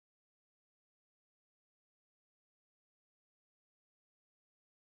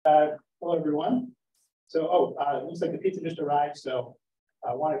Hello, everyone. So, it looks like the pizza just arrived. So,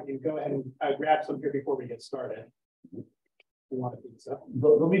 I wanted to go ahead and grab some here before we get started. We want a pizza.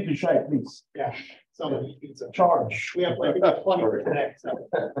 Don't be too shy, please. Yeah, somebody pizza. Charge. We have plenty for today. So.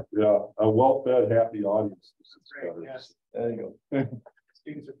 Yeah, a well-fed, happy audience. Great, yes. There you go.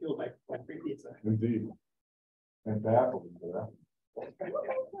 Students are fueled by free pizza. Indeed. And baffled for that.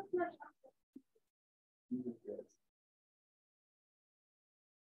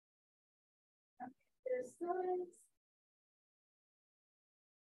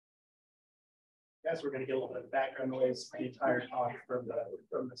 Yes, we're going to get a little bit of background noise the entire talk from the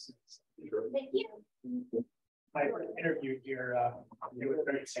students. Thank you. My interview here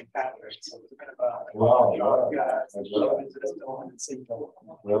with St. Patrick, so it's a bit of a Wow,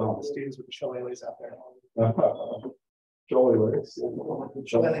 the students with the shillelaghs out there.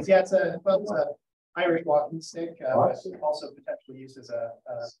 Shillelaghs. Yeah, it's a Irish walking stick, also potentially used as a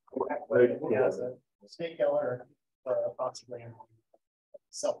snake killer or possibly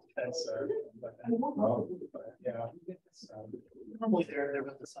self-defense or yeah. Normally they're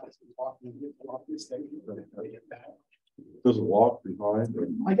with the size of walking stick. Does it walk behind?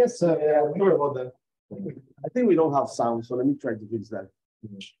 I guess yeah, sorry about that. I think we don't have sound, so let me try to fix that.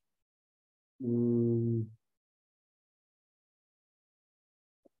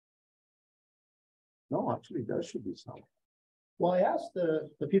 No, actually, there should be sound. Well, I asked the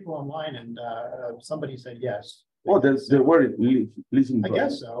people online, and somebody said yes. Oh, they were listening. I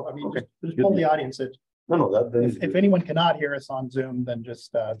guess so. I mean, Okay. just told the audience that No, if anyone cannot hear us on Zoom, then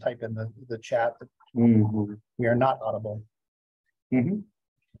just type in the chat that we are not audible.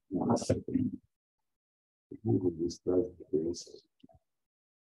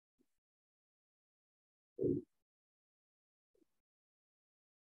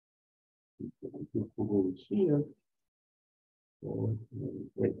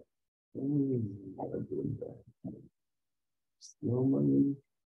 Normally,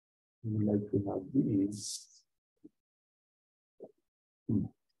 we like to have these.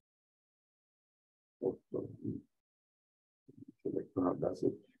 That's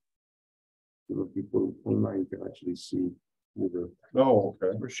it. So the people online can actually see the. Oh,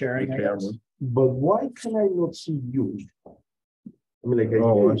 okay. We're sharing The I guess. camera. But why can I not see you? I mean, like,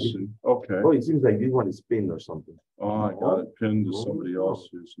 Oh, I see. Okay. Oh, it seems like this one is pinned or something. Oh, I got it pinned to somebody else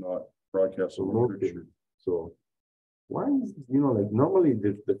who's not broadcasting the Okay. picture. So why is, like normally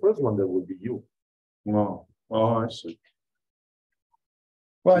the first one that would be you. Wow. Oh, I see.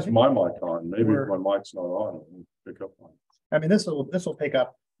 Well, I Is think, my mic on? Maybe if my mic's not on, it won't pick up on. I mean, this will pick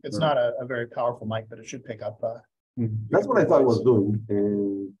up. It's not a very powerful mic, but it should pick up. That's what I thought I was doing.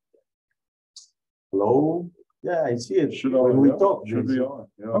 Hello? Yeah, I see it. Should when on, we yeah. talk. Should be on.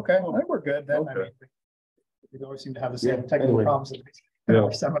 Yeah. Okay, I think we're good then. Okay. I mean, we always seem to have the same Yeah, technical anyway. problems in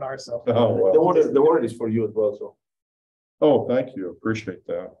our seminar. So Oh, well. The word is for you as well. So Oh, thank you. Appreciate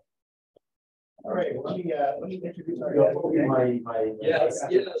that. all right, well, let me introduce our Yes.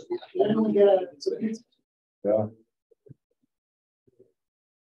 Yeah.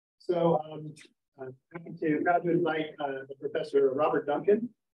 So I'm happy to invite Professor Robert Duncan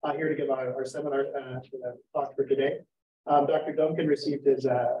here to give our seminar talk for today. Dr. Duncan received his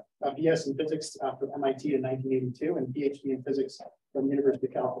BS in physics from MIT in 1982 and PhD in physics from the University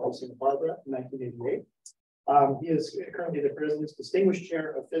of California, Santa Barbara in 1988. He is currently the President's Distinguished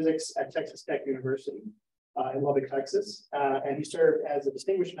Chair of Physics at Texas Tech University in Lubbock, Texas. And he served as a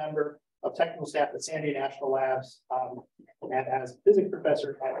distinguished member of technical staff at Sandia National Labs and as physics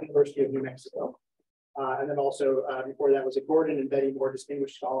professor at the University of New Mexico. And then also before that was a Gordon and Betty Moore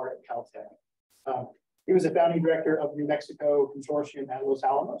Distinguished Scholar at Caltech. He was a founding director of New Mexico Consortium at Los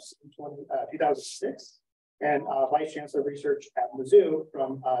Alamos in 2006 and Vice Chancellor of Research at Mizzou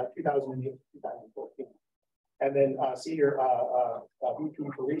from 2008 to 2014. And then senior VP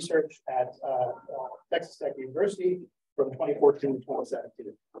for research at Texas Tech University from 2014 to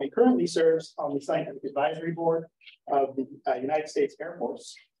 2017. He currently serves on the Scientific Advisory Board of the United States Air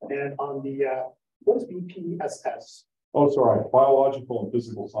Force and on the, what is BPSS? Oh, sorry. Biological and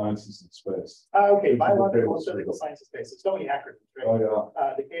Physical Sciences in Space. Okay, Biological and Physical Sciences Space. It's so many acronyms, right? Oh,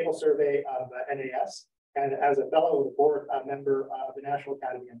 yeah. The Cable Survey of NAS, and as a fellow of the board member of the National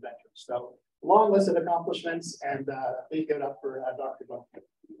Academy of Inventors. So long list of accomplishments, and please give it up for Dr. Duncan.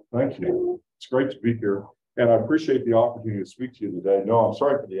 Thank you. It's great to be here. And I appreciate the opportunity to speak to you today. No, I'm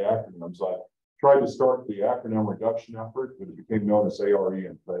sorry for the acronyms. I tried to start the acronym reduction effort, but it became known as ARE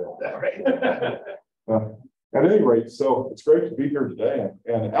and failed. At any rate, so it's great to be here today.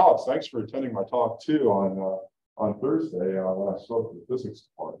 And Alex, thanks for attending my talk too on Thursday when I spoke to the physics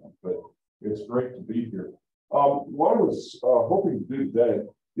department. But it's great to be here. What I was hoping to do today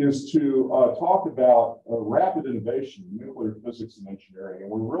is to talk about rapid innovation in nuclear physics and engineering. And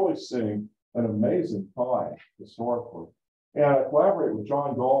we're really seeing an amazing time historically. And I collaborate with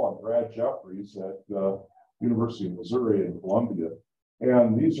John Gall and Brad Jeffries at the University of Missouri in Columbia.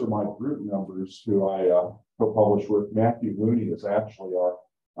 And these are my group members who I co-publish with. Matthew Looney is actually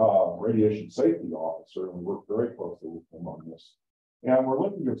our radiation safety officer, and we work very closely with him on this. And we're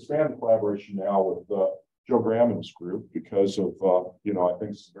looking to expand the collaboration now with Joe Graham's group because of, I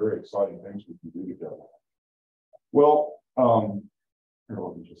think some very exciting things we can do together. Well, here,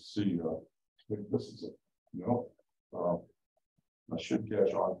 let me just see. I think this is it. I should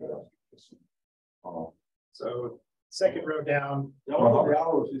catch on fast. So second row down,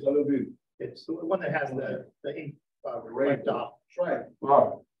 it's the one that has the ink right off. Right.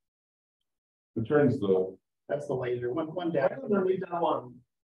 It turns the. That's the laser. One down.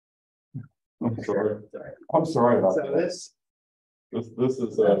 I'm sorry. I'm sorry about So that. this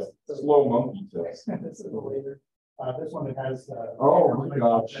is a slow monkey test. this is the laser. This one that has. Oh my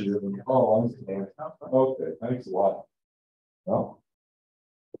gosh. Oh, I'm sorry. Okay, thanks a lot. Well,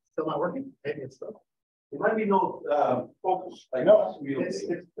 Still not working? Maybe it's still. It might be no focus. Like No,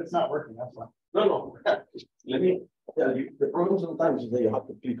 it's not working. That's why. no. Let me tell you, the problem sometimes is that you have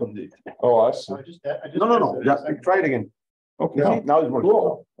to click on it. oh, I see. So I just No. Just try it again. Okay. See, now it's working.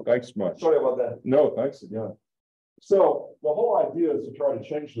 Cool. Thanks much. Sorry about that. No, thanks again. So the whole idea is to try to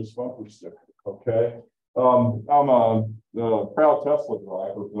change this bumper sticker. Okay. I'm a proud Tesla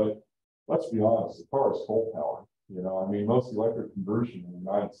driver, but let's be honest, the car is coal powered. I mean, most electric conversion in the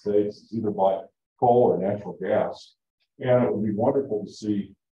United States is either by coal or natural gas. And it would be wonderful to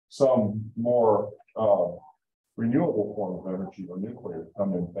see some more renewable form of energy or nuclear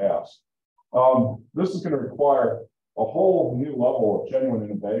come in fast. This is going to require a whole new level of genuine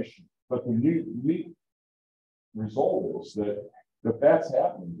innovation. But the neat result is that that's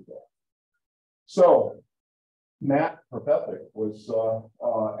happening today. So Matt Propethick was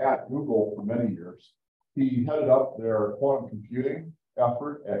at Google for many years. He headed up their quantum computing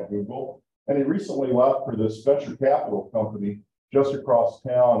effort at Google, and he recently left for this venture capital company just across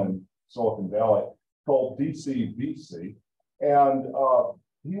town in Silicon Valley called DCVC. And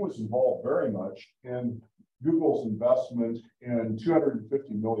he was involved very much in Google's investment in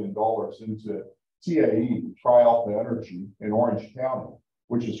 $250 million into TAE, Tri-Alpha Energy in Orange County,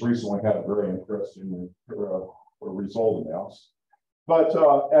 which has recently had a very interesting result announced. But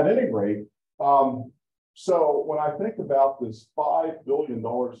at any rate, so when I think about this $5 billion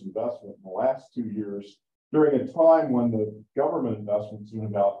investment in the last 2 years, during a time when the government investment's in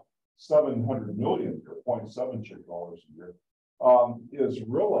about $700 million, or $0.7 trillion a year, is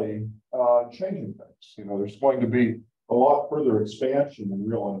really changing things. There's going to be a lot further expansion and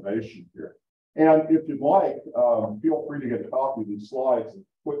real innovation here. And if you'd like, feel free to get a copy of these slides and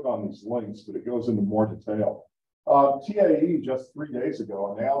click on these links, but it goes into more detail. TAE just 3 days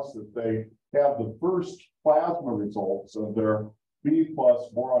ago announced that they have the first plasma results of their B+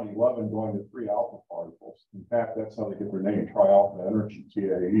 boron 11 going to 3 alpha particles. In fact, that's how they get their name, Tri-Alpha Energy,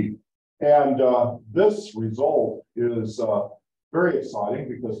 TAE. And this result is very exciting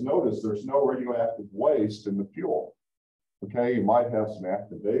because notice there's no radioactive waste in the fuel. Okay, you might have some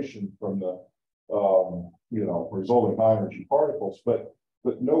activation from the resulting high energy particles, but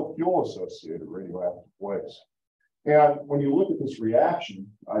no fuel associated radioactive waste. And when you look at this reaction,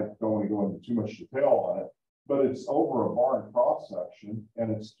 I don't want to go into too much detail on it, but it's over a barn cross section and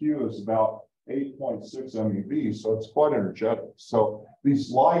its Q is about 8.6 MeV, so it's quite energetic. So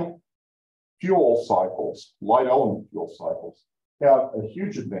these light fuel cycles, light element fuel cycles, have a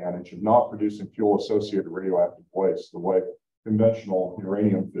huge advantage of not producing fuel associated radioactive waste the way conventional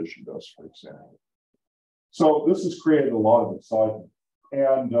uranium fission does, for example. So this has created a lot of excitement.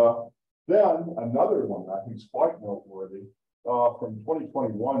 And then another one I think is quite noteworthy from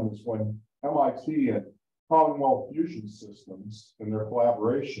 2021 was when MIT and Commonwealth Fusion Systems, in their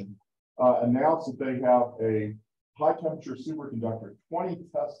collaboration, announced that they have a high temperature superconductor 20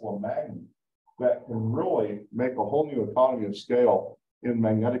 Tesla magnet that can really make a whole new economy of scale in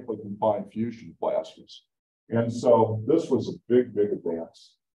magnetically confined fusion plasmas. And so this was a big, big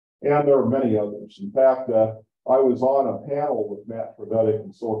advance. And there are many others. In fact, I was on a panel with Matt Propethick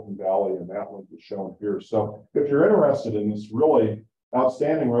in Silicon Valley, and that link is shown here. So if you're interested in this really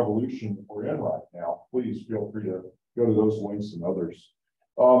outstanding revolution that we're in right now, please feel free to go to those links and others.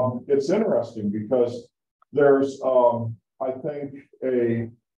 It's interesting because there's, I think, a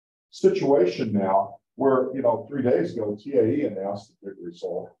situation now where, 3 days ago, TAE announced the big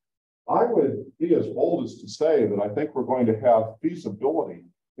result. I would be as bold as to say that I think we're going to have feasibility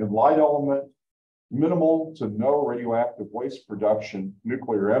in light element minimal to no radioactive waste production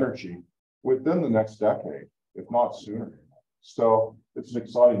nuclear energy within the next decade, if not sooner. So it's an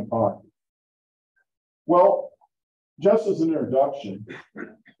exciting time. Well, just as an introduction,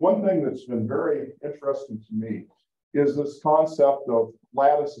 one thing that's been very interesting to me is this concept of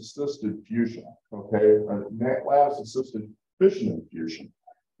lattice-assisted fusion, okay, lattice-assisted fission and fusion.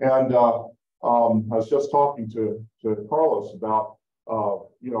 And I was just talking to Carlos about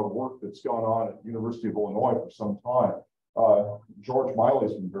work that's gone on at the University of Illinois for some time. George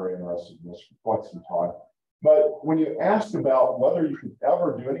Miley's been very interested in this for quite some time. But when you ask about whether you could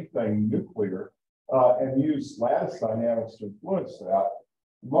ever do anything nuclear and use lattice dynamics to influence that,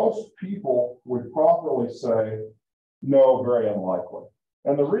 most people would properly say, no, very unlikely.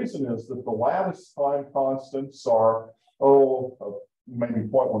 And the reason is that the lattice time constants are, maybe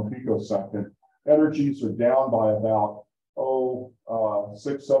 0.1 picosecond. Energies are down by about,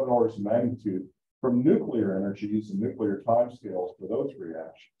 6, 7 orders of magnitude from nuclear energies and nuclear timescales for those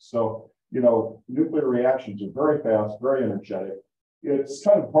reactions. So, nuclear reactions are very fast, very energetic. It's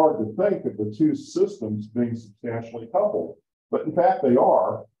kind of hard to think of the two systems being substantially coupled, but in fact they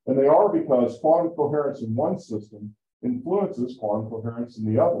are, and they are because quantum coherence in one system influences quantum coherence in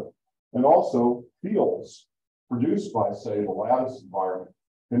the other. And also fields produced by, say, the lattice environment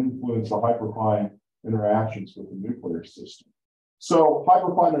can influence the hyperfine interactions with the nuclear system. So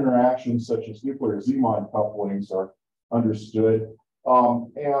hyperfine interactions such as nuclear Z-mine couplings are understood.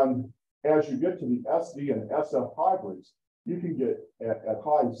 And as you get to the SD and SF hybrids, you can get, at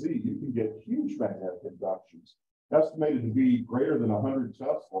high Z, you can get huge magnetic inductions, estimated to be greater than 100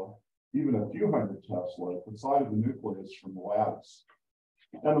 Tesla, even a few hundred Tesla at the side of the nucleus from the lattice.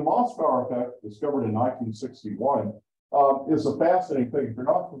 And the Mossbauer effect, discovered in 1961, is a fascinating thing. If you're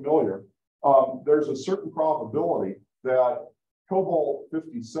not familiar, there's a certain probability that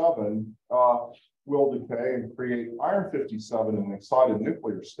cobalt-57 will decay and create iron-57 in an excited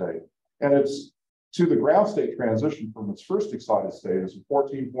nuclear state. And it's to the ground state transition from its first excited state is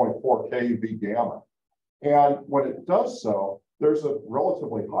 14.4 keV gamma. And when it does so, there's a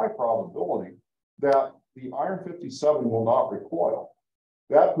relatively high probability that the iron-57 will not recoil.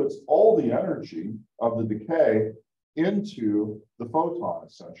 That puts all the energy of the decay into the photon,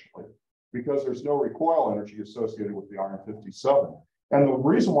 essentially, because there's no recoil energy associated with the iron-57. And the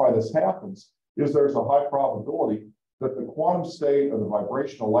reason why this happens is there's a high probability that the quantum state of the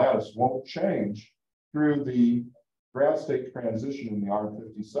vibrational lattice won't change through the ground state transition in the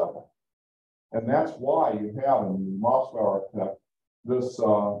iron-57. And that's why you have in the Mossbauer effect this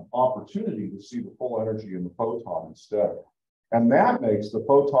opportunity to see the full energy in the photon instead. And that makes the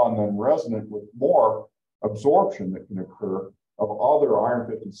photon then resonant with more absorption that can occur of other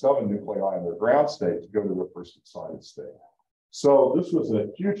iron-57 nuclei in their ground state to go to the first excited state. So this was a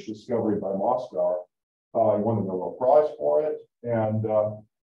huge discovery by Mossbauer. He won the Nobel Prize for it. And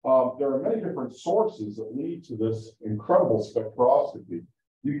there are many different sources that lead to this incredible spectroscopy.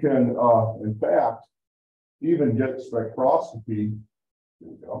 You can, in fact, even get spectroscopy,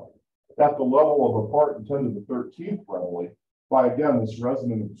 at the level of a part in 10 to the 13th readily by, again, this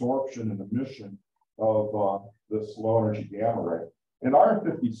resonant absorption and emission of this low energy gamma ray. In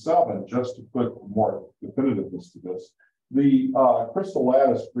iron-57, just to put more definitiveness to this, the crystal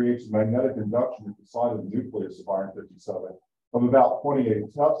lattice creates a magnetic induction at the side of the nucleus of iron-57 of about 28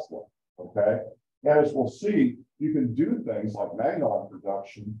 Tesla, okay? And as we'll see, you can do things like magnon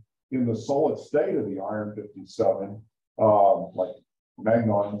production in the solid state of the iron-57, like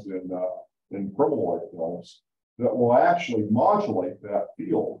magnons in permalloy films, that will actually modulate that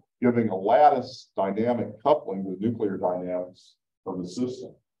field, giving a lattice dynamic coupling with nuclear dynamics of the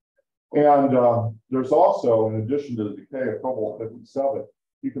system. And there's also, in addition to the decay of cobalt-57,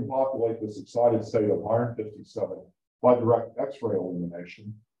 you can populate this excited state of iron-57 by direct X-ray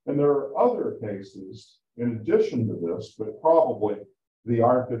illumination. And there are other cases in addition to this, but probably the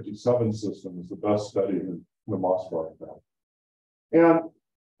iron-57 system is the best studied in the Mossbauer effect. And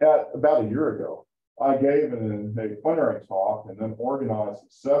about a year ago, I gave a plenary talk and then organized a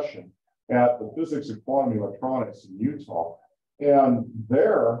session at the Physics of Quantum Electronics in Utah. And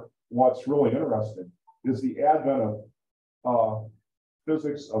there, what's really interesting is the advent of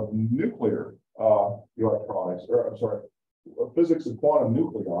physics of nuclear electronics, or I'm sorry, physics of quantum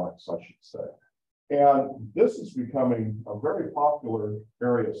nucleonics, I should say. And this is becoming a very popular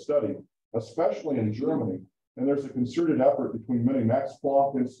area of study, especially in Germany. And there's a concerted effort between many Max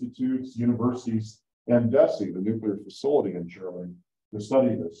Planck institutes, universities, and DESI, the nuclear facility in Germany, to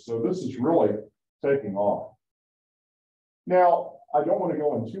study this. So this is really taking off. Now, I don't want to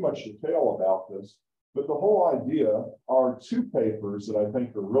go into too much detail about this, but the whole idea are two papers that I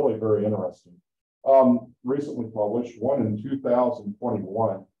think are really very interesting. recently published, one in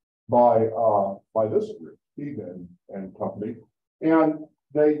 2021 by this group, Egan and company. And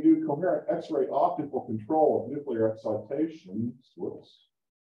they do coherent X-ray optical control of nuclear excitation,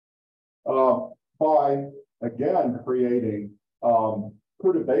 by, again, creating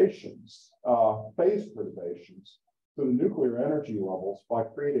perturbations, phase perturbations to the nuclear energy levels by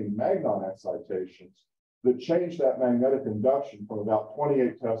creating magnon excitations that change that magnetic induction from about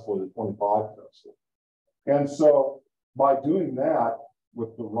 28 Tesla to 25 Tesla. And so by doing that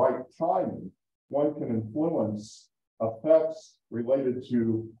with the right timing, one can influence effects related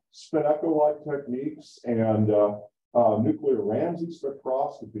to spin echo-like techniques and nuclear Ramsey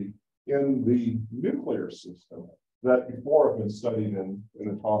spectroscopy in the nuclear system that before have been studied in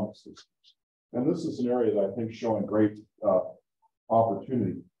atomic systems. And this is an area that I think is showing great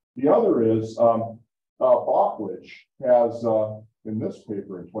opportunity. The other is Bockwich has, in this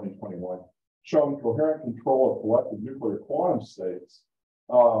paper in 2021, shown coherent control of collective nuclear quantum states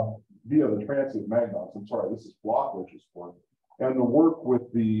via the transient magnons. I'm sorry, this is Blockwich's work. And the work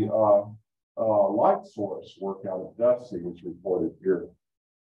with the light source work out of DESI is reported here.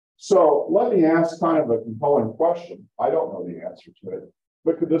 So let me ask kind of a compelling question. I don't know the answer to it,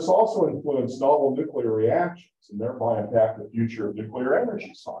 but could this also influence novel nuclear reactions and thereby impact the future of nuclear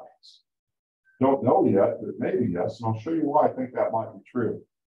energy science? Don't know yet, but maybe yes, and I'll show you why I think that might be true.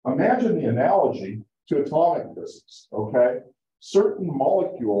 Imagine the analogy to atomic physics, okay? Certain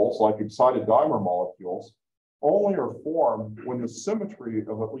molecules, like excited dimer molecules, only are formed when the symmetry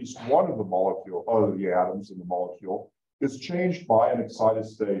of at least one of the atoms in the molecule is changed by an excited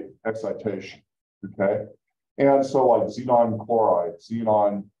state excitation, okay? And so like xenon chloride,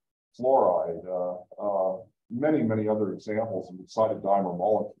 xenon fluoride, many, many other examples of excited dimer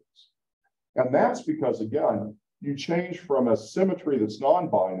molecules. And that's because, again, you change from a symmetry that's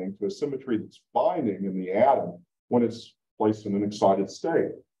non-binding to a symmetry that's binding in the atom when it's placed in an excited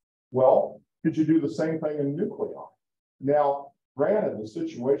state. Well, could you do the same thing in nuclei? Now, granted, the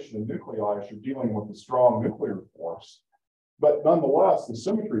situation in nuclei is you're dealing with a strong nuclear force, but nonetheless, the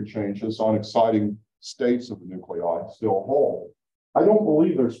symmetry changes on exciting states of the nuclei still hold. I don't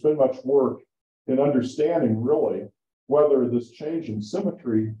believe there's been much work in understanding really whether this change in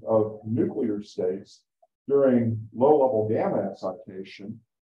symmetry of nuclear states during low-level gamma excitation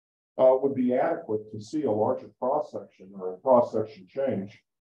would be adequate to see a larger cross-section or a cross-section change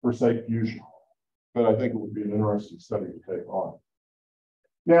for, say, fusion. But I think it would be an interesting study to take on.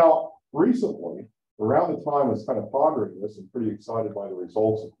 Now, recently, around the time I was kind of pondering this and pretty excited by the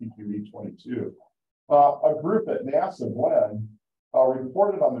results of PQE22, a group at NASA Glenn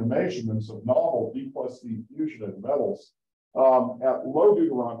reported on their measurements of novel D+D fusion of metals at low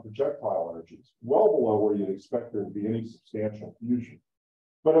deuteron projectile energies, well below where you'd expect there to be any substantial fusion,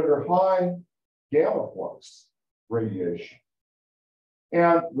 but under high gamma flux radiation.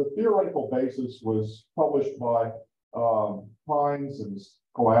 And the theoretical basis was published by Hines and his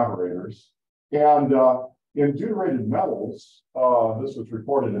collaborators. And in deuterated metals, this was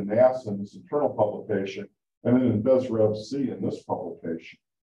reported in NASA in this internal publication, and then in BesRev-C in this publication.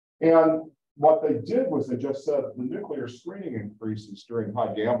 And what they did was they just said the nuclear screening increases during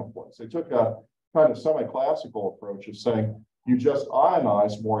high gamma flux. They took a kind of semi-classical approach of saying you just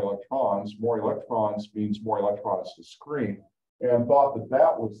ionize more electrons means more electrons to screen, and thought that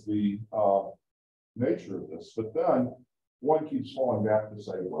that was the nature of this. But then one keeps falling back to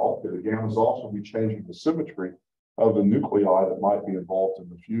say, well, could the gammas also be changing the symmetry of the nuclei that might be involved in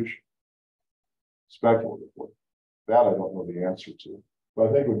the fusion? Speculatively. That I don't know the answer to, but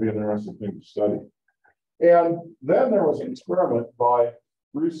I think it would be an interesting thing to study. And then there was an experiment by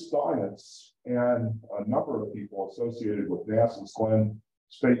Bruce Steinitz and a number of people associated with NASA's Glenn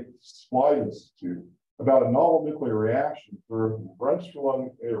Space Flight Institute about a novel nuclear reaction for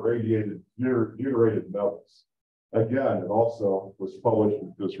Bremsstrahlung irradiated deuterated metals. Again, it also was published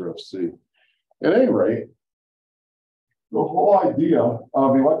in BesRev-C. At any rate, the whole idea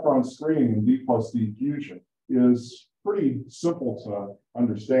of electron screening in D+D fusion is pretty simple to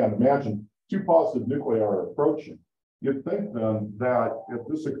understand. Imagine two positive nuclei are approaching. You'd think then that if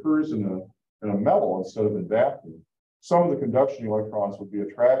this occurs in a metal instead of in vacuum, some of the conduction electrons would be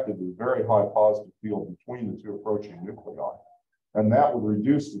attracted to the very high positive field between the two approaching nuclei. And that would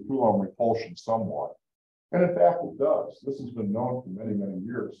reduce the Coulomb repulsion somewhat. And in fact, it does. This has been known for many, many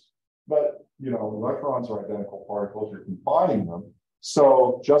years. But, you know, electrons are identical particles. You're confining them.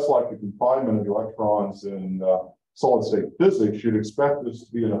 So just like the confinement of electrons in solid state physics, you'd expect this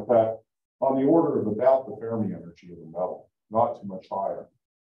to be an effect on the order of about the Fermi energy of the metal, not too much higher.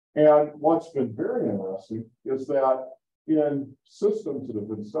 And what's been very interesting is that in systems that have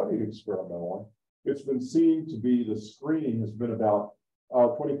been studied experimentally, it's been seen to be the screening has been about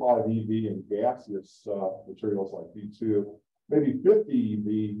 25 EV in gaseous materials like B2, maybe 50 EV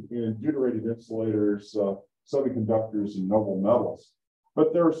in deuterated insulators, semiconductors, and noble metals.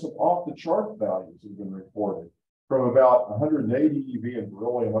 But there are some off-the-chart values that have been reported from about 180 EV in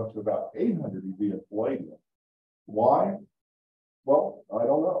beryllium up to about 800 EV in palladium. Why? Well, I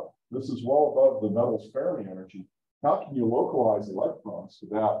don't know. This is well above the metal's Fermi energy. How can you localize electrons to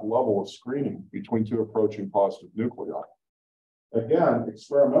that level of screening between two approaching positive nuclei? Again,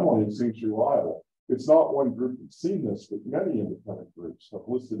 experimentally, it seems reliable. It's not one group that's seen this, but many independent groups have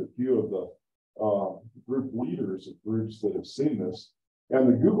listed a few of the group leaders of groups that have seen this. And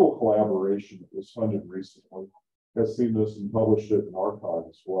the Google collaboration that was funded recently has seen this and published it in arXiv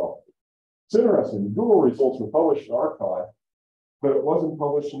as well. It's interesting. The Google results were published in arXiv, but it wasn't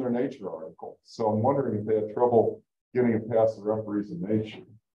published in their Nature article. So I'm wondering if they had trouble getting it past the referees in Nature.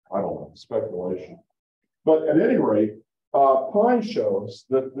 I don't know, speculation. But at any rate, Pine shows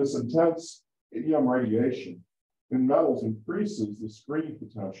that this intense EM radiation in metals increases the screening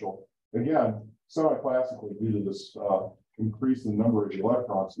potential, again, semi-classically due to this increase in the number of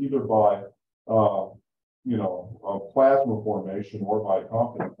electrons, either by plasma formation or by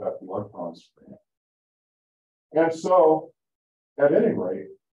competent effect electron screening. And so, at any rate,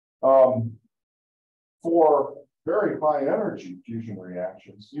 for very high energy fusion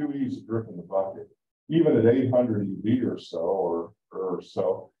reactions, UE is a drip in the bucket. Even at 800 EV or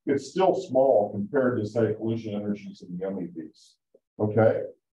so, it's still small compared to, say, collision energies in the MEVs. Okay,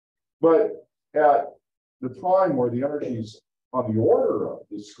 but at the time where the energy is on the order of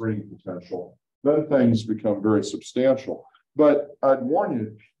the screening potential, then things become very substantial. But I'd warn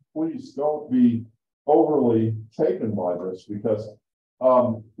you, please don't be overly taken by this, because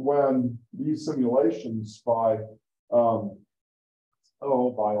when these simulations by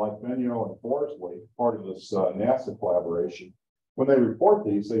like Benio and Forsley, part of this NASA collaboration, when they report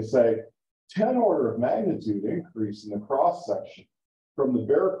these, they say 10 order of magnitude increase in the cross section from the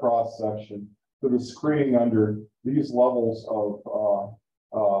bare cross section to the screening under these levels of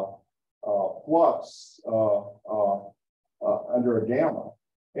flux under a gamma.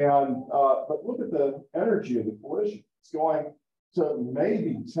 And but look at the energy of the collision. It's going to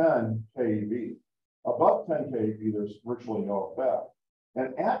maybe 10 keV. Above 10 keV, there's virtually no effect.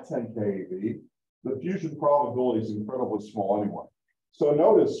 And at 10 keV, the fusion probability is incredibly small anyway. So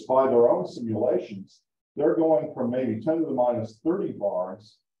notice by their own simulations, they're going from maybe 10 to the minus 30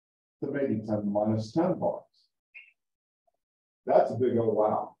 bars to maybe 10 to the minus 10 bars. That's a big oh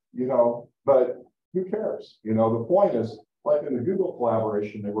wow, but who cares? The point is, like in the Google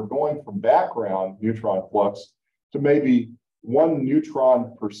collaboration, they were going from background neutron flux to maybe 1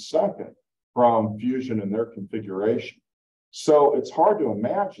 neutron per second from fusion in their configuration. So it's hard to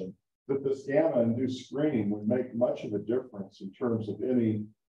imagine that this gamma-induced screening would make much of a difference in terms of any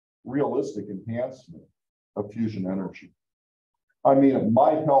realistic enhancement of fusion energy. I mean, it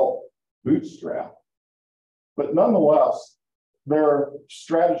might help bootstrap, but nonetheless, their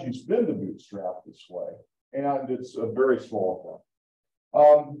strategy's been to bootstrap this way, and it's a very small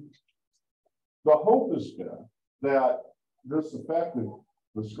effect. The hope has been that this effect of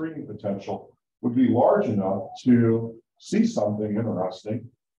the screening potential would be large enough to see something interesting,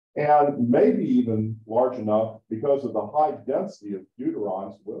 and maybe even large enough because of the high density of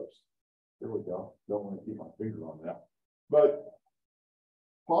deuterons. Whoops, there we go. Don't want to keep my finger on that. But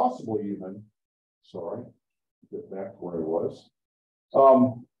possibly even, sorry, get back to where I was.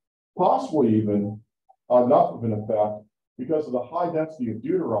 Possibly even enough of an effect because of the high density of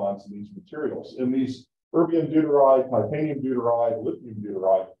deuterons in these materials. In these erbium deuteride, titanium deuteride, lithium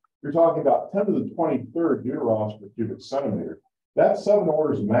deuteride, you're talking about 10 to the 23rd deuterons per cubic centimeter. That's 7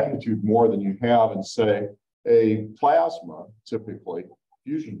 orders of magnitude more than you have in, say, a plasma, typically,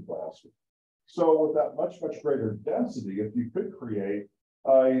 fusion plasma. So with that much, much greater density, if you could create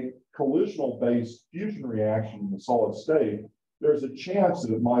a collisional-based fusion reaction in the solid state, there's a chance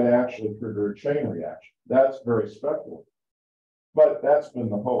that it might actually trigger a chain reaction. That's very speculative. But that's been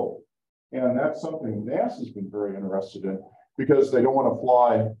the hope. And that's something NASA's been very interested in, because they don't want to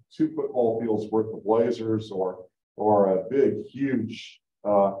fly 2 football fields worth of lasers or a big, huge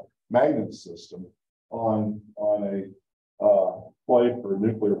magnet system on a flight for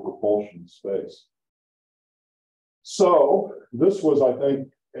nuclear propulsion in space. So this was, I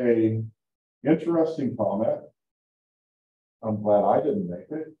think, a interesting comment. I'm glad I didn't make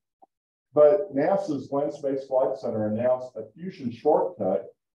it. But NASA's Glenn Space Flight Center announced a fusion shortcut,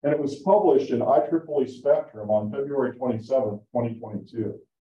 and it was published in IEEE Spectrum on February 27, 2022.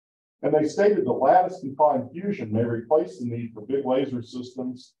 And they stated that lattice-confined fusion may replace the need for big laser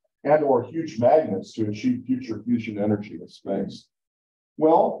systems and or huge magnets to achieve future fusion energy in space.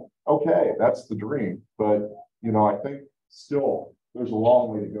 Well, okay, that's the dream, but I think still there's a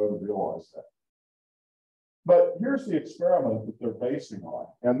long way to go to realize that. But here's the experiment that they're basing on.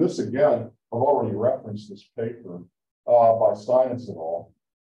 And this, again, I've already referenced this paper by Steins et al.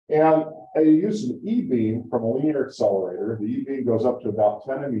 And they use an E-beam from a linear accelerator. The E-beam goes up to about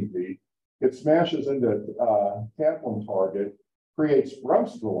 10 MeV. It smashes into a tantalum target, creates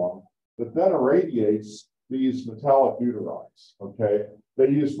bremsstrahlung, that then irradiates these metallic deuterides, okay? They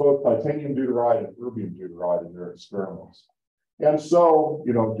use both titanium deuteride and erbium deuteride in their experiments. And so,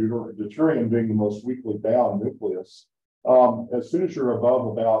 deuterium being the most weakly bound nucleus, as soon as you're above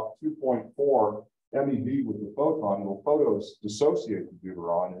about 2.4 MeV with the photon, it'll dissociate the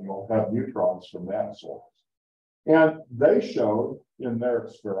deuteron and you'll have neutrons from that source. And they showed in their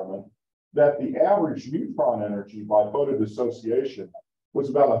experiment that the average neutron energy by photodissociation was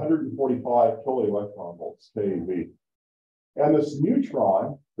about 145 kiloelectron volts, keV. And this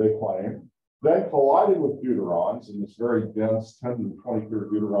neutron, they claim, then collided with deuterons in this very dense 10 to the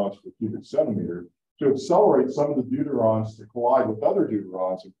 23rd deuterons per cubic centimeter to accelerate some of the deuterons to collide with other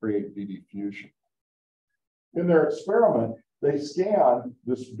deuterons and create DD fusion. In their experiment, they scanned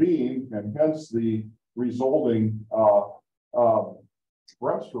this beam and hence the resulting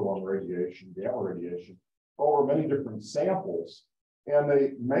bremsstrahlung radiation, gamma radiation, over many different samples. And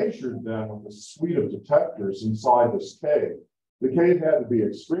they measured them with a suite of detectors inside this cave. The cave had to be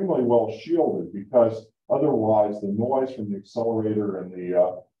extremely well shielded because otherwise the noise from the accelerator and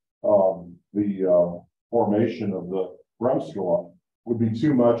the formation of the bremsstrahlung would be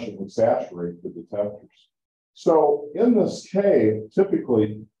too much and would saturate the detectors. So in this cave,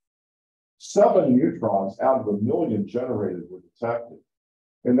 typically 7 neutrons out of 1 million generated were detected.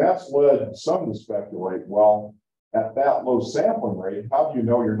 And that's led some to speculate, well, at that low sampling rate, how do you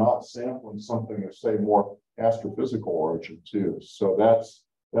know you're not sampling something of, say, more astrophysical origin too? So that's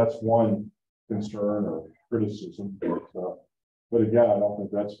one concern or criticism. But again, I don't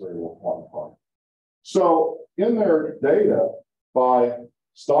think that's very well quantified. So in their data by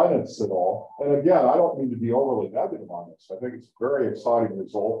Steins et al., and again, I don't mean to be overly negative on this. I think it's a very exciting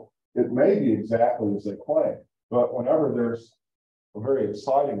result. It may be exactly as they claim, but whenever there's a very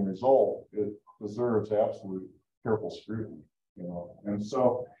exciting result, it deserves absolute careful scrutiny, And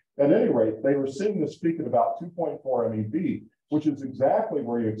so, at any rate, they were seeing this peak at about 2.4 MeV, which is exactly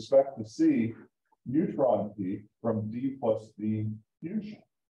where you expect to see neutron peak from D plus D fusion.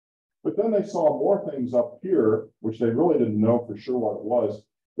 But then they saw more things up here, which they really didn't know for sure what it was.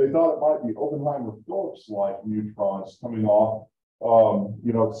 They thought it might be Oppenheimer-Phillips-like neutrons coming off,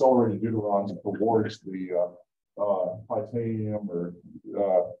 accelerated deuterons towards the titanium or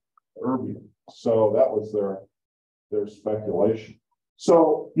erbium. So that was their speculation.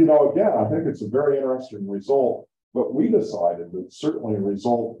 So, again, I think it's a very interesting result, but we decided that certainly a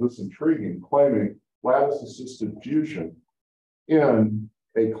result this intriguing, claiming lattice-assisted fusion in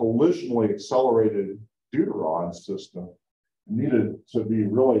a collisionally accelerated deuteron system needed to be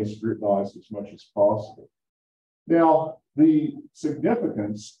really scrutinized as much as possible. Now, the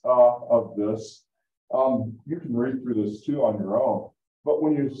significance of this, you can read through this too on your own, but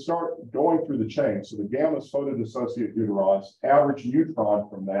when you start going through the chain, so the gammas photodissociate deuterons, average neutron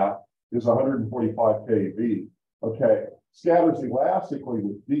from that is 145 keV. Okay, scatters elastically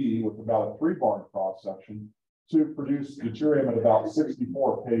with D with about a 3-bar cross section to produce deuterium at about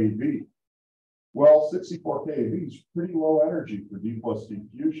 64 keV. Well, 64 keV is pretty low energy for D plus D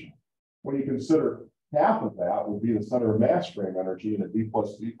fusion. When you consider half of that would be the center of mass frame energy in a D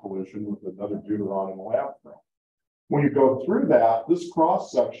plus D collision with another deuteron in the lab frame. When you go through that, this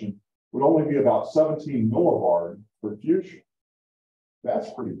cross section would only be about 17 millibard for fusion.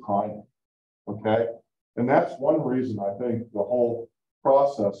 That's pretty tiny, okay? And that's one reason I think the whole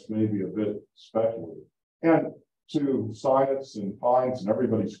process may be a bit speculative. And to science and Pines and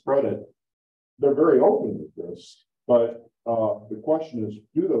everybody's credit, they're very open with this, but the question is,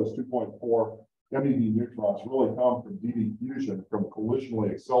 do those 2.4 MeV neutrons really come from DD fusion from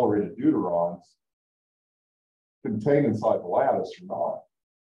collisionally accelerated deuterons contained inside the lattice or not?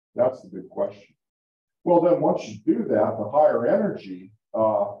 That's the big question. Well, then once you do that, the higher energy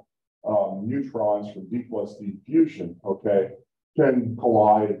neutrons from D plus D fusion, okay, can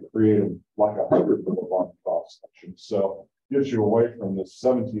collide and create like 100 millibar cross section. So gives you away from this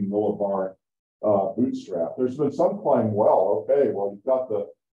 17 millibar bootstrap. There's been some claim, well, okay, well, you've got the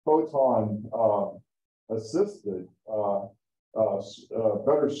photon assisted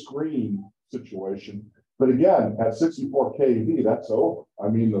better screen situation. But again, at 64 keV, that's over. I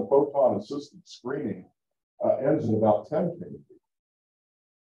mean, the photon assisted screening ends at about 10 keV.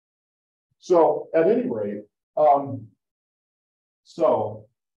 So at any rate, so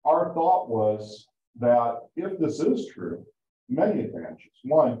our thought was that if this is true, many advantages.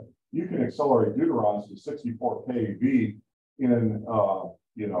 One, you can accelerate deuterons to 64 keV in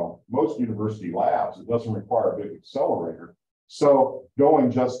most university labs. It doesn't require a big accelerator. So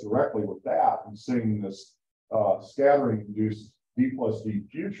going just directly with that and seeing this scattering induced D plus D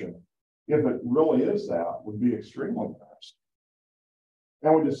fusion, if it really is that, would be extremely fast.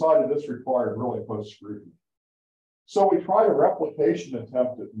 And we decided this required really close scrutiny. So we tried a replication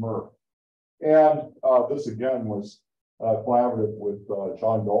attempt at MERV. And this again was collaborative with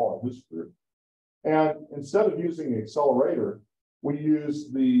John Dahl and his group. And instead of using the accelerator, we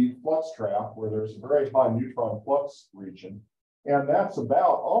used the flux trap where there's a very high neutron flux region. And that's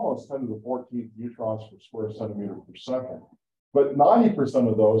about almost 10 to the 14th neutrons per square centimeter per second. But 90%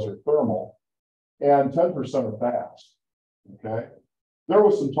 of those are thermal and 10% are fast. Okay. There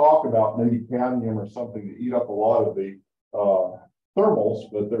was some talk about maybe cadmium or something to eat up a lot of the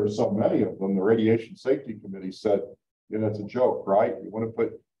thermals, but there are so many of them. The Radiation Safety Committee said, it's a joke, right? You want to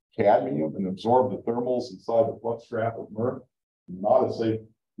put cadmium and absorb the thermals inside the flux trap of MERV? Not a safe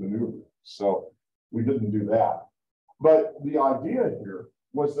maneuver. So we didn't do that. But the idea here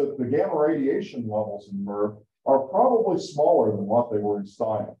was that the gamma radiation levels in MERV are probably smaller than what they were in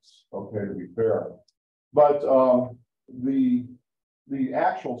science, okay, to be fair. But the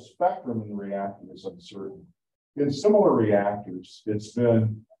actual spectrum in the reactor is uncertain. In similar reactors, it's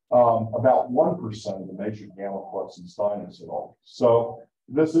been about 1% of the major gamma flux in science at all. So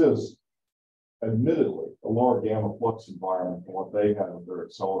this is admittedly a lower gamma flux environment than what they have with their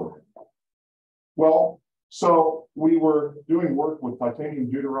accelerator. Well, so we were doing work with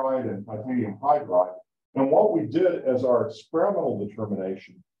titanium deuteride and titanium hydride. And what we did as our experimental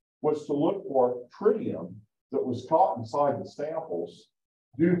determination was to look for tritium that was caught inside the samples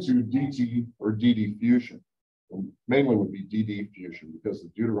due to DT or DD fusion. And mainly would be DD fusion because the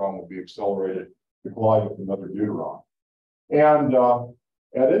deuteron would be accelerated to collide with another deuteron. And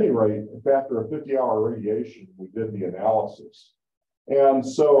at any rate, after a 50-hour radiation, we did the analysis. And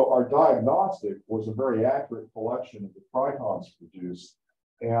so our diagnostic was a very accurate collection of the tritons produced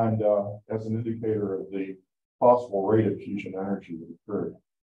and as an indicator of the possible rate of fusion energy that occurred.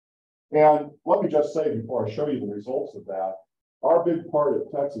 And let me just say before I show you the results of that, our big part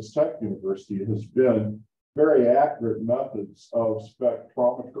at Texas Tech University has been very accurate methods of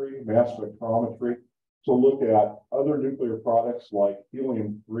spectrometry, mass spectrometry, to look at other nuclear products like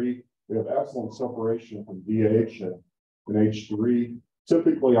helium-3. We have excellent separation from DH and H3.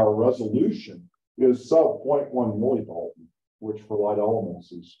 Typically, our resolution is sub 0.1 millidalton, which for light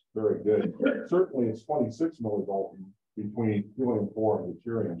elements is very good. Certainly, it's 26 millidalton between helium-4 and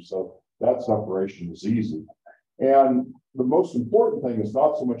deuterium, so that separation is easy. And the most important thing is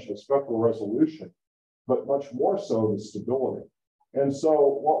not so much the spectral resolution, but much more so the stability. And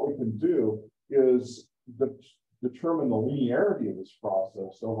so what we can do is determine the linearity of this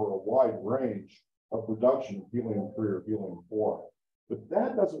process over a wide range of production of helium-3 or helium-4. But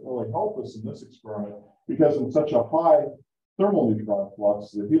that doesn't really help us in this experiment because in such a high thermal neutron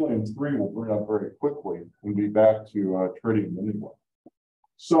flux, the helium-3 will burn up very quickly and be back to tritium anyway.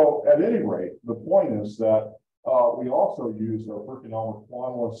 So at any rate, the point is that we also use our Perkinelmer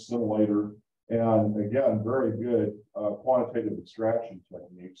quantity scintillator and again, very good quantitative extraction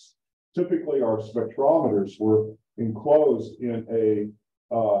techniques. Typically, our spectrometers were enclosed in a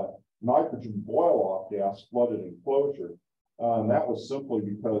nitrogen boil-off gas flooded enclosure. And that was simply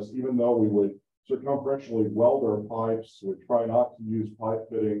because even though we would circumferentially weld our pipes, we try not to use pipe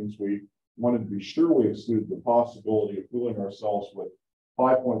fittings, we wanted to be sure we excluded the possibility of fooling ourselves with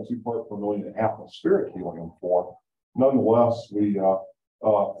 5.2 part per million atmospheric helium-4. Nonetheless, we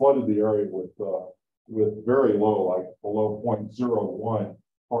flooded the area with very low, like below 0.01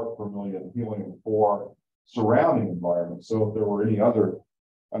 part per million helium-4 surrounding environment. So if there were any other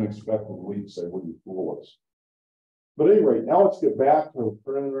unexpected leaks, they wouldn't fool us. But at any rate, now let's get back to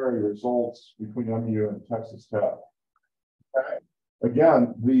preliminary results between MU and Texas Tech. Okay.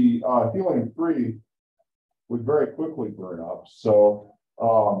 Again, the helium-3 would very quickly burn up, so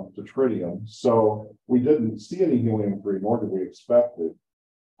to tritium. So we didn't see any helium-3, nor did we expect it.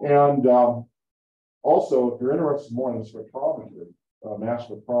 And also, if you're interested more in the spectrometry, mass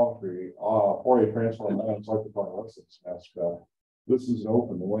spectrometry, Fourier transform ion cyclophoresis mass spec, this is an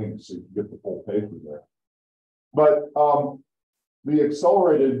open link, so you can get the full paper there. But the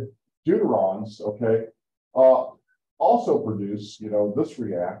accelerated deuterons, okay, also produce, this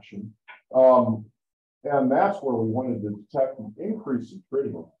reaction. And that's where we wanted to detect an increase in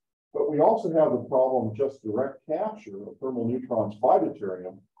tritium. But we also have the problem of just direct capture of thermal neutrons by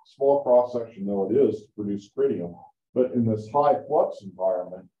deuterium small cross section though it is to produce tritium, but in this high flux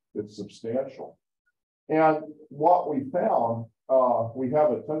environment, it's substantial. And what we found, we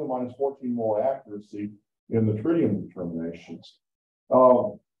have a 10 to the minus 14 mole accuracy in the tritium determinations.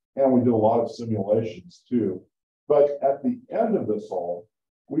 And we do a lot of simulations too. But at the end of this all,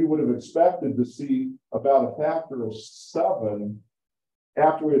 we would have expected to see about a factor of 7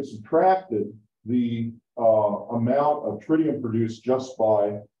 after we had subtracted the amount of tritium produced just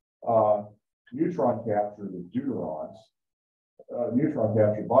by neutron capture of the deuterons, neutron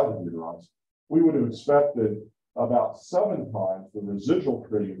captured by the deuterons. We would have expected about 7 times the residual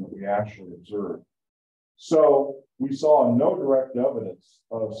tritium that we actually observed. So we saw no direct evidence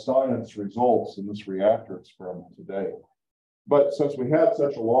of Steinitz results in this reactor experiment today. But since we had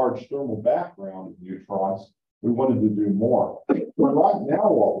such a large thermal background of neutrons, we wanted to do more. But right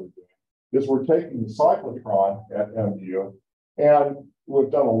now what we're doing is we're taking the cyclotron at MU, and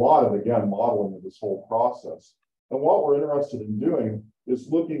we've done a lot of, again, modeling of this whole process. And what we're interested in doing is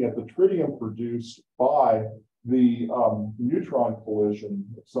looking at the tritium produced by the neutron collision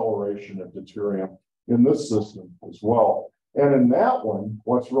acceleration of deuterium in this system as well. And in that one,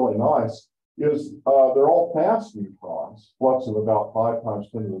 what's really nice is they're all fast neutrons, flux of about 5 times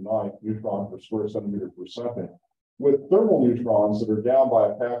 10 to the 9th neutron per square centimeter per second, with thermal neutrons that are down by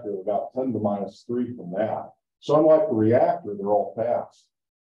a factor of about 10 to the minus 3 from that. So unlike the reactor, they're all fast.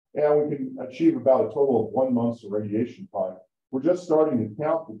 And we can achieve about a total of 1 month's of radiation time. We're just starting to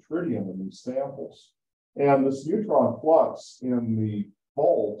count the tritium in these samples. And this neutron flux in the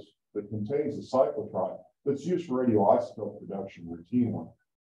bolt that contains the cyclotron that's used for radioisotope production routinely.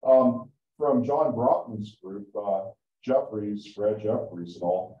 From John Brockman's group, Fred Jeffries and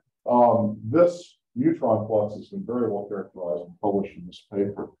all, this neutron flux has been very well characterized and published in this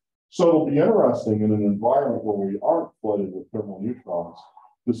paper. So it'll be interesting in an environment where we aren't flooded with thermal neutrons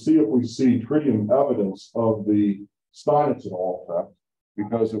to see if we see tritium evidence of the Steinitz et al. Effect,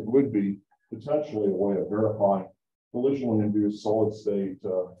 because it would be potentially a way of verifying collisionally induced solid state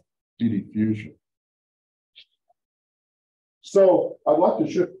DD fusion. So I'd like to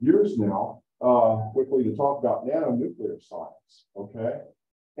shift gears now quickly to talk about nanonuclear science, okay?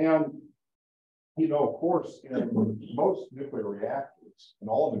 And, you know, of course, in most nuclear reactors, and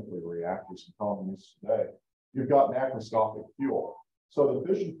all nuclear reactors in common use today, you've got macroscopic fuel. So the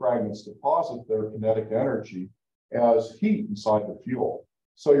fission fragments deposit their kinetic energy as heat inside the fuel.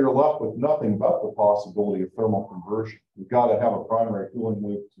 So you're left with nothing but the possibility of thermal conversion. You've got to have a primary cooling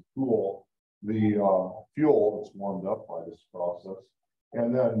loop to cool the fuel that's warmed up by this process,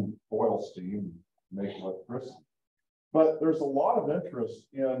 and then boil steam and make electricity. But there's a lot of interest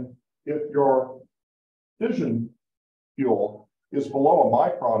in if your fission fuel is below a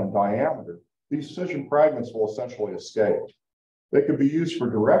micron in diameter, these fission fragments will essentially escape. They could be used for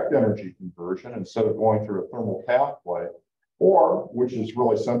direct energy conversion instead of going through a thermal pathway, or, which is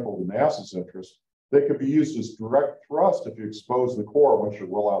really central to NASA's interest, they could be used as direct thrust if you expose the core once you're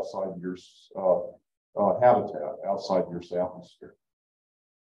well outside your habitat, outside your atmosphere.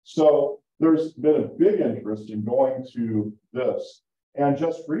 So there's been a big interest in going to this. And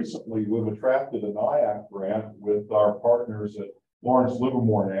just recently, we've attracted an IAC grant with our partners at Lawrence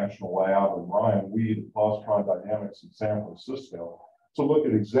Livermore National Lab and Ryan Weed at Positron Dynamics in San Francisco to look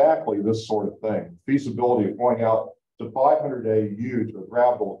at exactly this sort of thing, feasibility of going out to 500 AU to a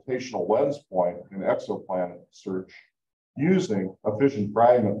gravitational lens point in exoplanet search using a fission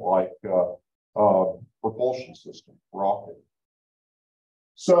fragment like propulsion system, rocket.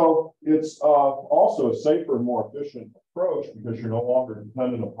 So it's also a safer and more efficient approach because you're no longer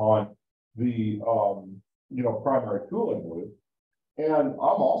dependent upon the primary cooling loop. And I'm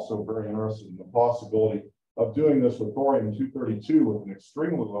also very interested in the possibility of doing this with thorium-232 with an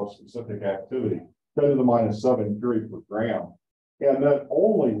extremely low specific activity, 10 to the minus 7 curie per gram. And then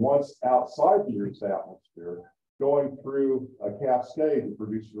only once outside the Earth's atmosphere, going through a cascade to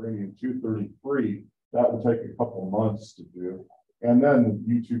produce uranium-233, that would take a couple of months to do. And then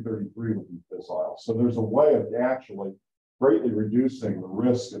U-233 would be fissile. So there's a way of actually greatly reducing the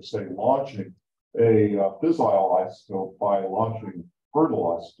risk of, say, launching a fissile isotope by launching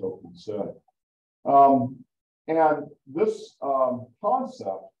fertile isotope instead. And this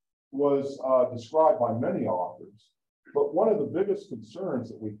concept was described by many authors, but one of the biggest concerns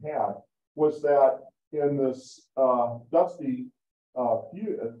that we had was that in this dusty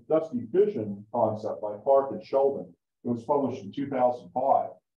fission concept by Clark and Sheldon, it was published in 2005.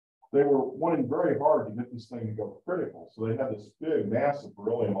 They were wanting very hard to get this thing to go critical. So they had this big, massive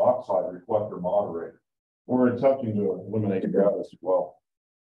beryllium oxide reflector moderator. We're attempting to eliminate that as well.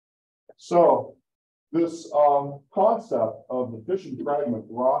 So this concept of the fission fragment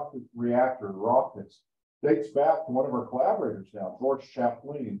rocket reactor, rockets, dates back to one of our collaborators now, George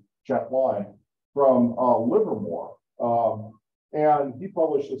Chaplin from Livermore. And he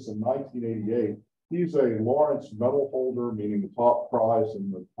published this in 1988. He's a Lawrence Medal holder, meaning the top prize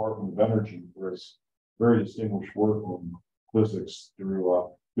in the Department of Energy for his very distinguished work in physics through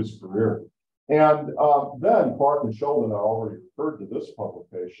his career. And then Clark and Sheldon, I already referred to this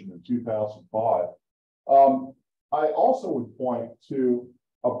publication in 2005. I also would point to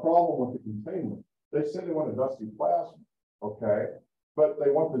a problem with the containment. They say they want a dusty plasma, okay? But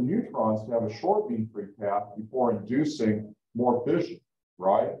they want the neutrons to have a short mean free path before inducing more fission,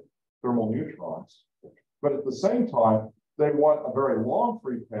 right? Thermal neutrons. But at the same time, they want a very long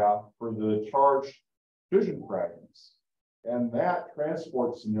free path for the charged fission fragments. And that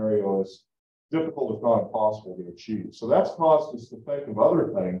transport scenario is difficult, if not impossible, to achieve. So that's caused us to think of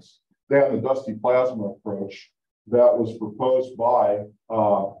other things than the dusty plasma approach that was proposed by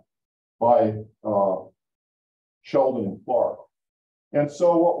Sheldon and Clark. And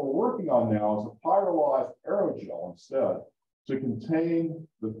so what we're working on now is a pyrolyzed aerogel instead to contain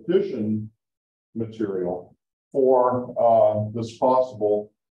the fission material for this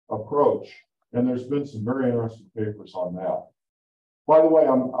possible approach. And there's been some very interesting papers on that. By the way,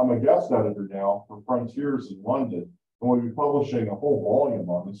 I'm a guest editor now for Frontiers in London, and we'll be publishing a whole volume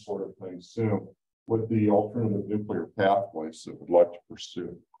on this sort of thing soon with the alternative nuclear pathways that we'd like to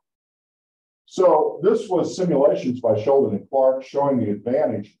pursue. So this was simulations by Sheldon and Clark showing the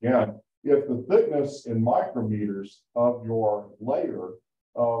advantage, again, if the thickness in micrometers of your layer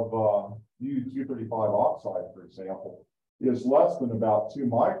of U-235 oxide, for example, is less than about 2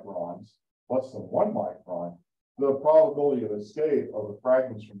 microns, less than 1 micron, the probability of escape of the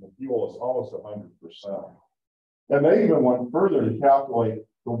fragments from the fuel is almost 100%. And they even went further to calculate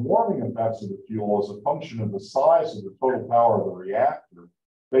the warming effects of the fuel as a function of the size of the total power of the reactor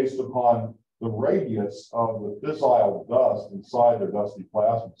based upon the radius of the fissile dust inside their dusty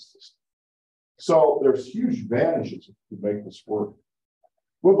plasma system. So there's huge advantages to make this work.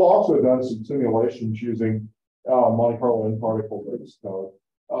 We've also done some simulations using Monte Carlo in-particle Higgs code.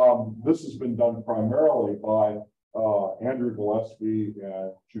 This has been done primarily by Andrew Gillespie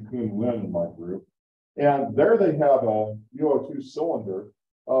and Chukun Lin in my group. And there they have a UO2 cylinder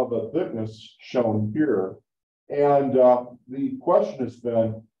of a thickness shown here. And the question has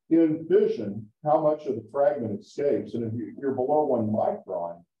been, in fission, how much of the fragment escapes? And if you're below 1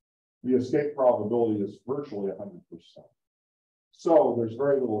 micron, the escape probability is virtually 100%. So there's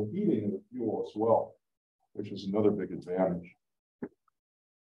very little heating in the fuel as well, which is another big advantage.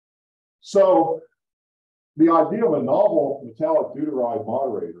 So the idea of a novel metallic deuteride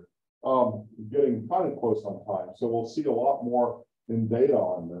moderator, getting kind of close on time, so we'll see a lot more in data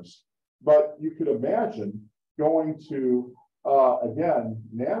on this. But you could imagine going to, again,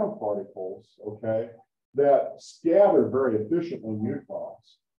 nanoparticles, okay, that scatter very efficiently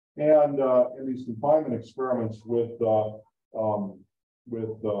neutrons. And in these confinement experiments with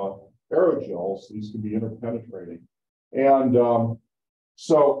aerogels, these can be interpenetrating. And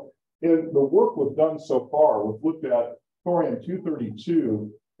so in the work we've done so far, we've looked at thorium-232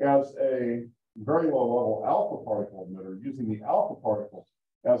 as a very low-level alpha particle emitter, using the alpha particles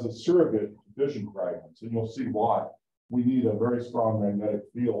as a surrogate fission fragments. And you'll see why. We need a very strong magnetic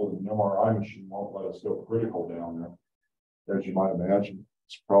field, and an MRI machine won't let us go critical down there, as you might imagine.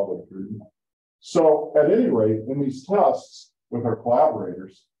 It's probably prudent. So at any rate, in these tests with our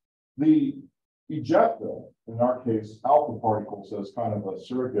collaborators, the ejecta, in our case, alpha particles as kind of a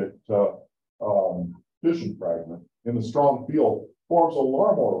surrogate fission fragment in the strong field forms a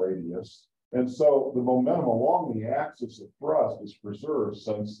Larmor radius. And so the momentum along the axis of thrust is preserved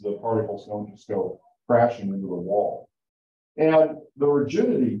since the particles don't just go crashing into the wall. And the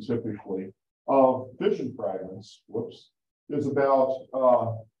rigidity typically of fission fragments, is about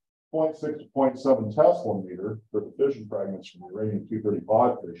 0.6 to 0.7 Tesla meter for the fission fragments from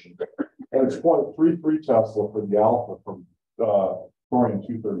uranium-235 fission. And it's 0.33 Tesla for the alpha from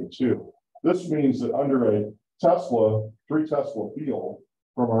thorium-232. This means that under a 3 Tesla field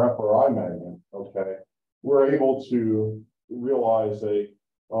from our FRI magnet, okay, we're able to realize a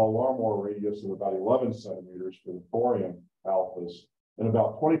Larmor radius of about 11 centimeters for the thorium alphas and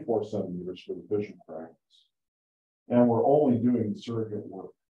about 24 centimeters for the fission fragments. And we're only doing surrogate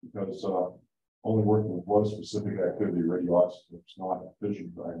work because only working with low specific activity radioisotopes, not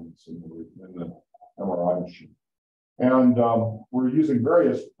fission fragments in the MRI machine. And we're using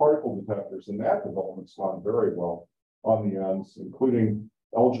various particle detectors, and that development's gone very well on the ends, including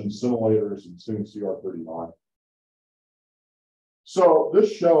Elgin simulators and soon CR39. So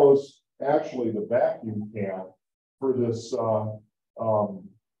this shows actually the vacuum can for this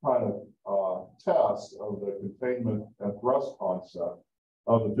test of the containment and thrust concept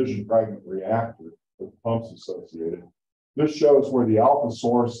of the fission fragment reactor with pumps associated. This shows where the alpha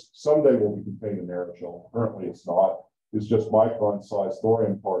source someday will be contained in aerogel. Currently it's not. It's just micron-sized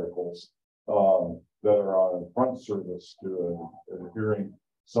thorium particles that are on front surface to an adhering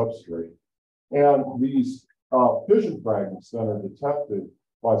substrate. And these fission fragments that are detected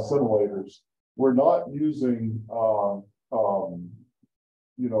by scintillators, we're not using,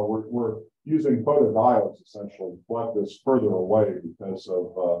 we're using photodiodes essentially to collect this further away because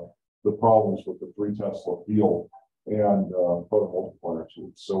of the problems with the 3 Tesla field and photomultiplier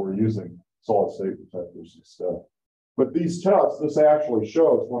tubes. So we're using solid state detectors instead. But these tests, this actually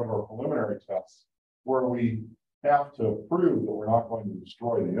shows one of our preliminary tests where we have to prove that we're not going to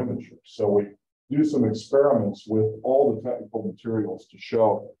destroy the imager. So we do some experiments with all the technical materials to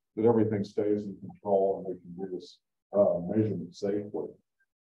show that everything stays in control and we can do this measurement safely.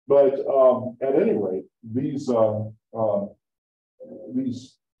 But at any rate, these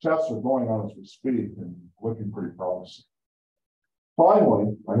tests are going on as we speak and looking pretty promising.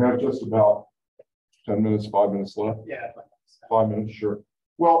 Finally, I have just about 10 minutes, 5 minutes left. Yeah. 5 minutes, sure.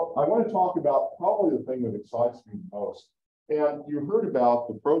 Well, I want to talk about probably the thing that excites me the most. And you heard about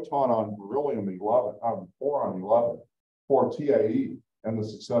the proton on beryllium 11, boron 11 for TAE and the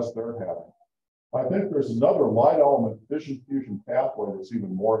success they're having. I think there's another light element fission fusion pathway that's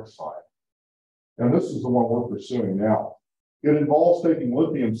even more exciting. And this is the one we're pursuing now. It involves taking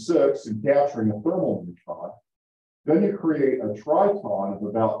lithium-6 and capturing a thermal neutron. Then you create a triton of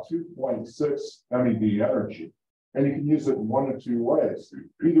about 2.6 MeV energy. And you can use it in one of 2 ways.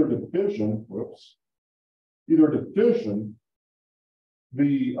 Either to fission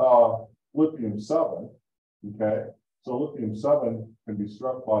the lithium-7, okay? So lithium-7 can be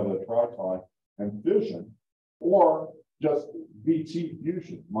struck by the triton and fission, or just VT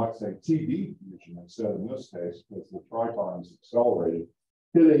fusion, you might say TD fusion instead in this case, because the triton is accelerated,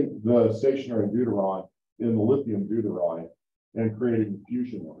 hitting the stationary deuteron in the lithium deuteride and creating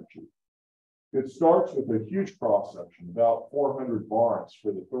fusion energy. It starts with a huge cross-section, about 400 barns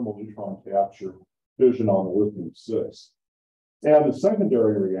for the thermal neutron capture fission on the lithium-6. And the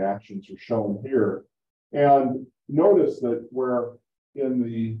secondary reactions are shown here. And notice that where in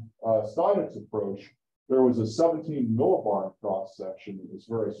the Steinitz approach, there was a 17 millibarn cross-section that was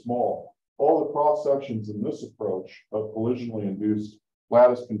very small. All the cross-sections in this approach of collisionally induced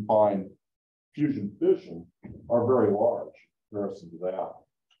lattice-confined fusion fission are very large in comparison to that.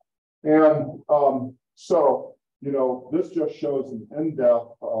 And so, this just shows an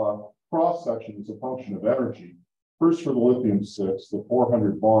in-depth cross-section as a function of energy. First for the lithium-6, the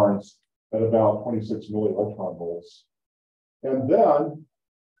 400 barns at about 26 millielectron volts. And then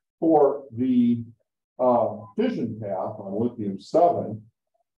for the fission path on lithium-7,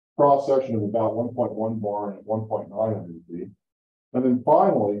 cross-section of about 1.1 barn at 1.9 MeV. And then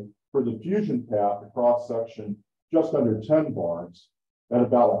finally, for the fusion path, a cross-section just under 10 barns at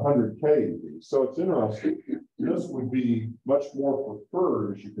about 100 keV. So it's interesting. This would be much more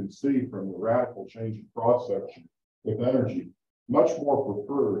preferred, as you can see from the radical change in cross-section with energy, much more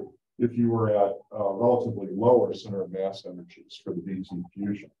preferred if you were at relatively lower center of mass energies for the VT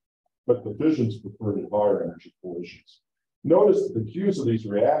fusion. But the fission's preferred at higher energy collisions. Notice that the Q's of these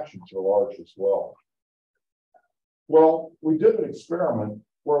reactions are large as well. Well, we did an experiment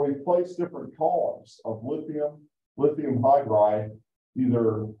where we placed different columns of lithium, lithium hydride,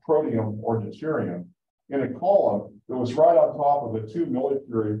 either protium or deuterium, in a column that was right on top of a 2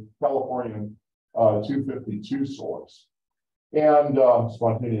 millicurie Californium 252 source and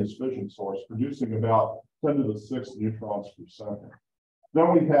spontaneous fission source, producing about 10 to the 6 neutrons per second.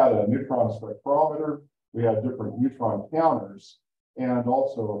 Then we had a neutron spectrometer, we had different neutron counters, and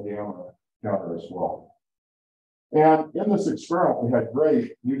also a gamma counter as well. And in this experiment, we had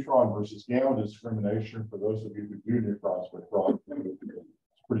great neutron versus gamma discrimination for those of you who do neutron spectrometry.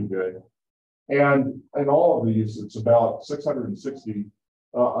 It's pretty good. And in all of these, it's about 660,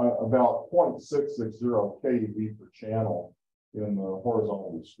 about 0.660 keV per channel in the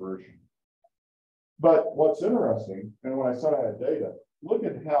horizontal dispersion. But what's interesting, and when I said I had data, look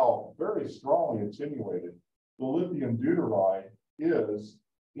at how very strongly attenuated the lithium deuteride is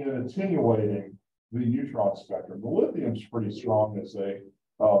in attenuating the neutron spectrum. The lithium's pretty strong as a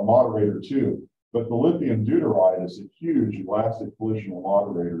moderator too, but the lithium deuteride is a huge elastic collisional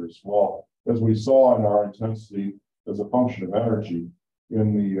moderator as well, as we saw in our intensity as a function of energy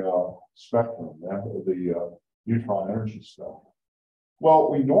in the spectrum, the neutron energy spectrum.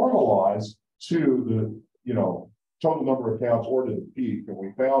 Well, we normalized to the total number of counts or to the peak, and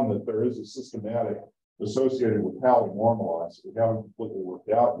we found that there is a systematic associated with how we normalize it. We haven't completely worked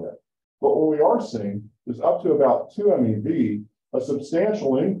out yet. But what we are seeing is up to about 2 MeV, a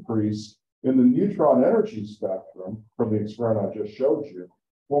substantial increase in the neutron energy spectrum from the experiment I just showed you,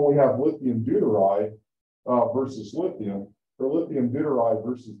 when we have lithium deuteride versus lithium, or lithium deuteride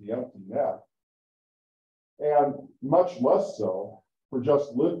versus the empty net, and much less so for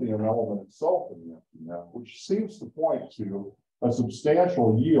just lithium element itself in the empty net, which seems to point to a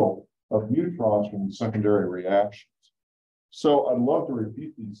substantial yield of neutrons from the secondary reactions. So I'd love to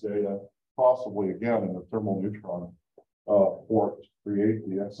repeat these data, possibly again in the thermal neutron port to create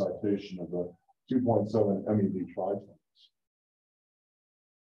the excitation of the 2.7 MeV tritons.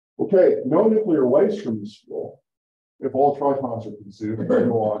 Okay, no nuclear waste from this fuel. If all tritons are consumed,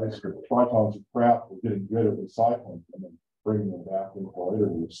 otherwise tritons are crap, we're getting good at recycling them and bringing them back into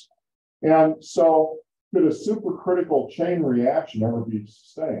later use. And so could a supercritical chain reaction ever be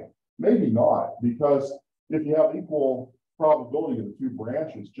sustained? Maybe not, because if you have equal probability of the two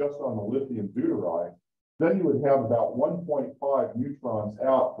branches just on the lithium deuteride, then you would have about 1.5 neutrons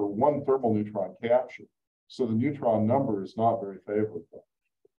out for one thermal neutron capture. So the neutron number is not very favorable.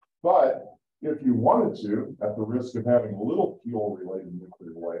 But if you wanted to, at the risk of having a little fuel-related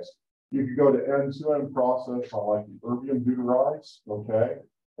nuclear waste, you could go to end-to-end process on like the erbium deuterides, okay?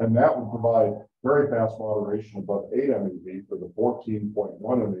 And that would provide very fast moderation above 8 MeV for the 14.1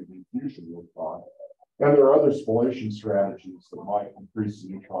 MeV fusion neutron. And there are other spallation strategies that might increase the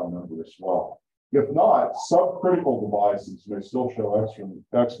neutron number as well. If not, subcritical devices may still show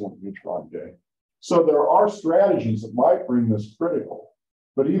excellent neutron gain. So there are strategies that might bring this critical.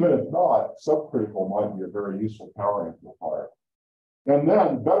 But even if not, subcritical might be a very useful power amplifier. And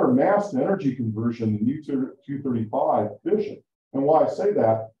then better mass to energy conversion than U-235 fission. And why I say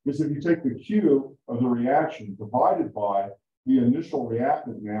that is if you take the Q of the reaction divided by the initial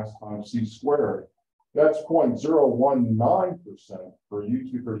reactant mass times C squared, that's 0.019% for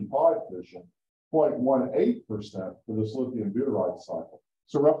U-235 fission, 0.18% for this lithium deuteride cycle.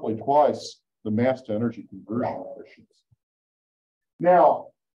 So roughly twice the mass to energy conversion efficiency.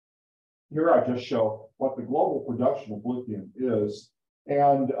 Now, here I just show what the global production of lithium is.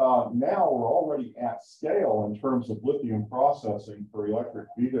 And now we're already at scale in terms of lithium processing for electric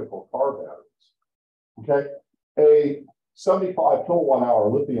vehicle car batteries. Okay, a 75 kilowatt hour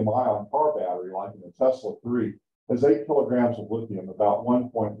lithium ion car battery, like in a Tesla 3, has 8 kilograms of lithium, about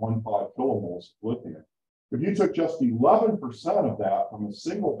 1.15 kilomoles of lithium. If you took just 11% of that from a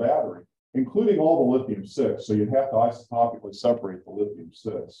single battery, including all the lithium-6, so you'd have to isotopically separate the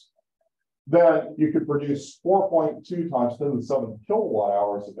lithium-6, then you could produce 4.2 times 10 to the 7th kilowatt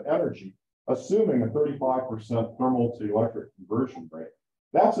hours of energy, assuming a 35% thermal to electric conversion rate.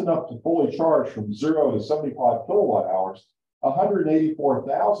 That's enough to fully charge from 0 to 75 kilowatt hours,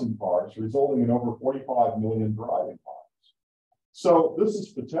 184,000 cars, resulting in over 45 million driving miles. So this is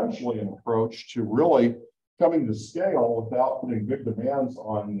potentially an approach to really coming to scale without putting big demands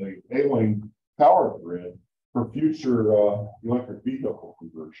on the ailing power grid for future electric vehicle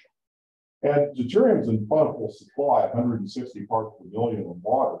conversion. And deuterium's in plentiful supply, 160 parts per million in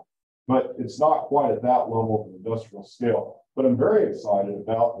water, but it's not quite at that level of an industrial scale. But I'm very excited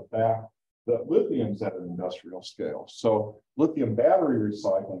about the fact that lithium's at an industrial scale. So lithium battery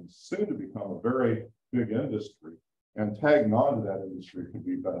recycling is soon to become a very big industry, and tagging on to that industry could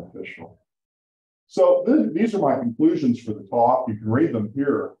be beneficial. So these are my conclusions for the talk. You can read them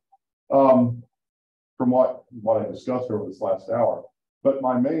here from what I discussed over this last hour. But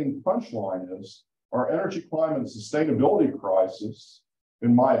my main punchline is our energy, climate, and sustainability crisis,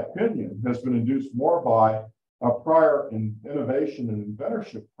 in my opinion, has been induced more by a prior innovation and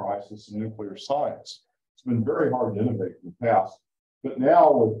inventorship crisis in nuclear science. It's been very hard to innovate in the past. But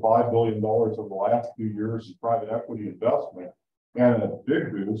now with $5 billion over the last few years of private equity investment and a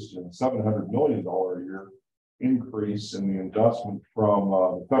big boost in $700 million a year increase in the investment from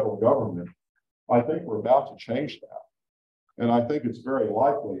the federal government, I think we're about to change that. And I think it's very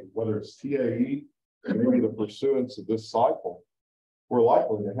likely, whether it's TAE or maybe the pursuance of this cycle, we're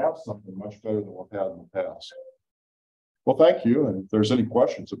likely to have something much better than we've had in the past. Well, thank you. And if there's any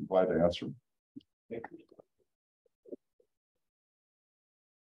questions, I'd be glad to answer. Thank you.